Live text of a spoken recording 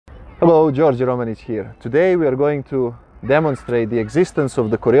Hello, George Romanic here. Today we are going to demonstrate the existence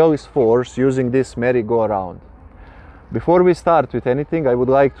of the Coriolis force using this merry-go-round. Before we start with anything, I would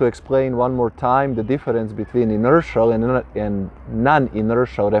like to explain one more time the difference between inertial and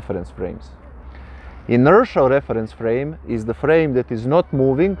non-inertial reference frames. Inertial reference frame is the frame that is not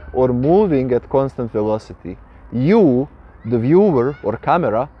moving or moving at constant velocity. You, the viewer or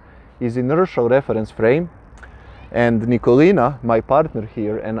camera, is inertial reference frame, and Nicolina, my partner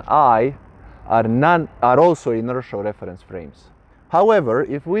here, and I are also inertial reference frames. However,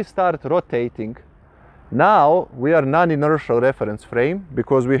 if we start rotating, now we are non-inertial reference frame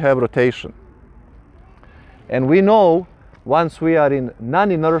because we have rotation. And we know once we are in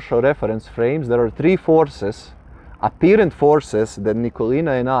non-inertial reference frames, there are three forces, apparent forces, that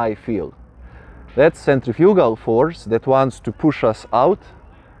Nicolina and I feel. That's centrifugal force that wants to push us out,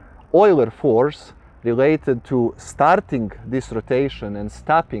 Euler force related to starting this rotation and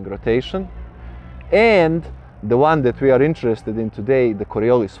stopping rotation, and the one that we are interested in today, the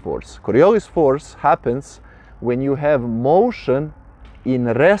Coriolis force. Coriolis force happens when you have motion in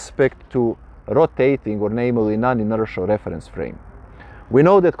respect to rotating, or namely non-inertial reference frame. We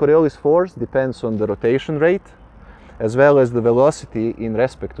know that Coriolis force depends on the rotation rate as well as the velocity in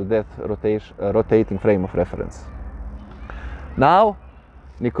respect to that rotating frame of reference. Now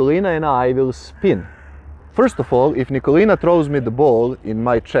Nicolina and I will spin. First of all, if Nicolina throws me the ball in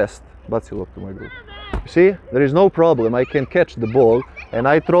my chest, you see, there is no problem. I can catch the ball, and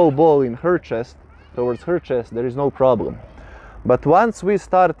I throw ball in her chest, towards her chest, there is no problem. But once we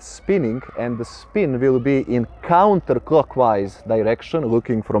start spinning, and the spin will be in counterclockwise direction,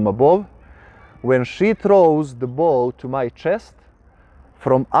 looking from above, when she throws the ball to my chest,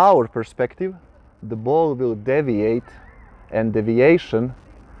 from our perspective, the ball will deviate, and deviation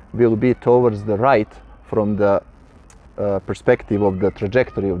will be towards the right from the perspective of the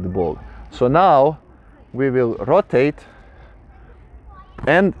trajectory of the ball. So now we will rotate,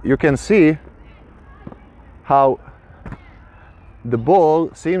 and you can see how the ball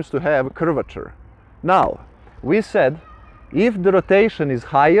seems to have curvature. Now, we said if the rotation is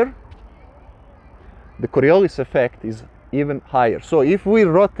higher, the Coriolis effect is even higher. So if we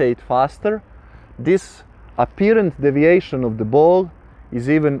rotate faster, this apparent deviation of the ball is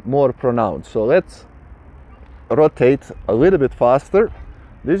even more pronounced. So let's rotate a little bit faster.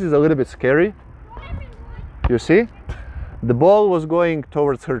 This is a little bit scary. You see, the ball was going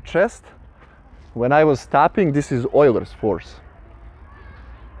towards her chest. When I was stopping, this is Euler's force.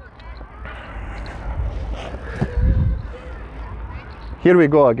 Here we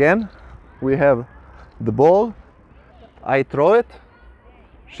go again. We have the ball. I throw it.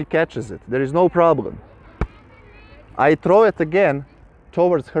 She catches it. There is no problem. I throw it again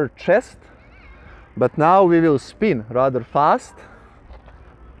towards her chest, but now we will spin rather fast,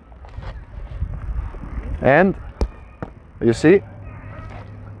 and you see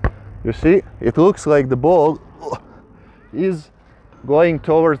it looks like the ball is going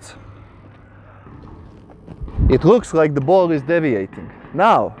towards, it looks like the ball is deviating.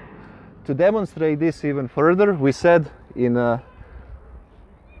 Now, to demonstrate this even further, we said in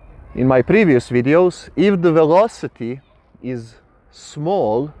my previous videos, if the velocity is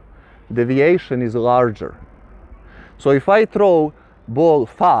small, deviation is larger. So if I throw ball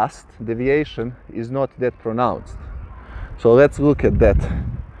fast, deviation is not that pronounced. So let's look at that.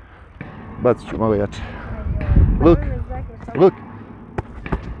 Look.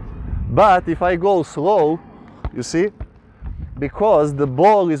 But if I go slow, you see, because the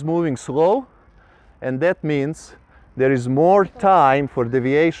ball is moving slow, and that means there is more time for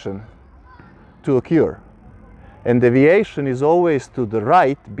deviation to occur. And deviation is always to the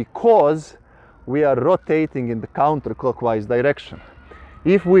right because we are rotating in the counterclockwise direction.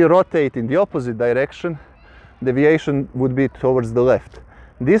 If we rotate in the opposite direction, deviation would be towards the left.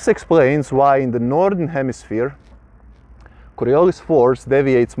 This explains why in the northern hemisphere, Coriolis force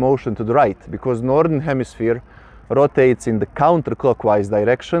deviates motion to the right, because northern hemisphere rotates in the counterclockwise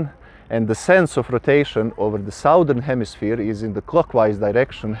direction, and the sense of rotation over the southern hemisphere is in the clockwise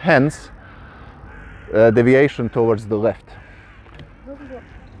direction, hence deviation towards the left.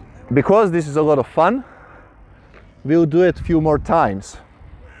 Because this is a lot of fun, we'll do it a few more times.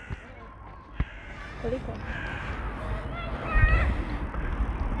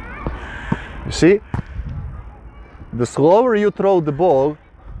 You see, the slower you throw the ball,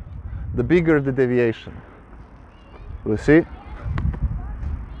 the bigger the deviation. You see,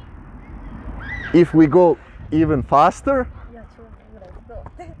 if we go even faster,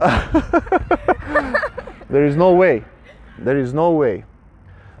 there is no way. There is no way.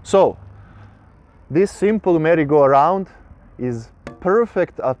 So, this simple merry-go-round is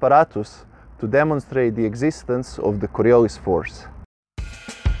perfect apparatus to demonstrate the existence of the Coriolis force.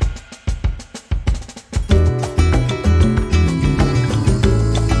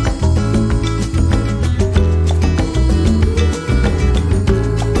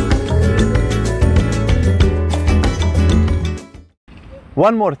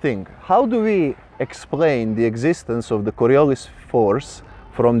 One more thing, how do we explain the existence of the Coriolis force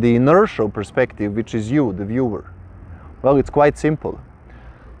from the inertial perspective, which is you, the viewer? Well, it's quite simple.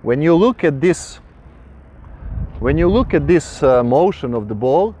 When you look at this motion of the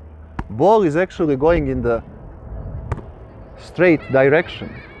ball is actually going in the straight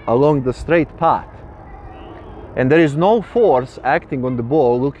direction, along the straight path. And there is no force acting on the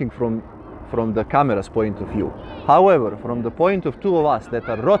ball looking from the camera's point of view. However, from the point of two of us that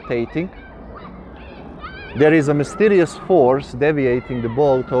are rotating, there is a mysterious force deviating the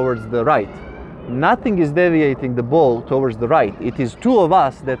ball towards the right. Nothing is deviating the ball towards the right. It is two of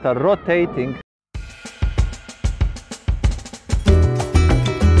us that are rotating.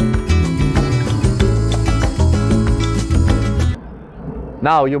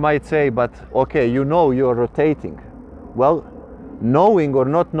 Now you might say, but okay, you know you're rotating. Well, knowing or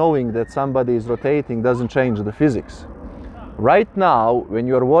not knowing that somebody is rotating doesn't change the physics. Right now, when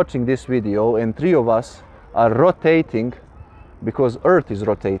you're watching this video and three of us are rotating because Earth is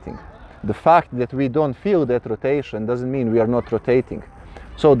rotating, the fact that we don't feel that rotation doesn't mean we are not rotating.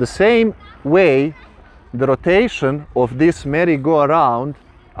 So the same way the rotation of this merry-go-round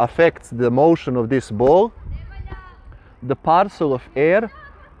affects the motion of this ball, the parcel of air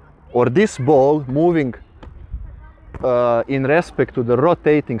or this ball moving in respect to the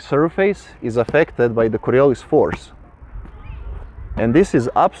rotating surface is affected by the Coriolis force. And this is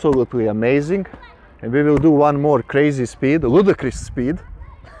absolutely amazing. And we will do one more crazy speed, ludicrous speed.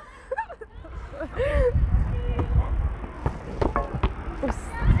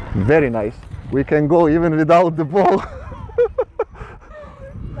 Very nice. We can go even without the ball.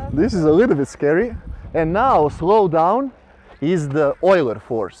 This is a little bit scary. And now slow down is the Euler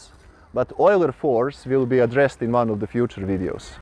force. But Euler force will be addressed in one of the future videos.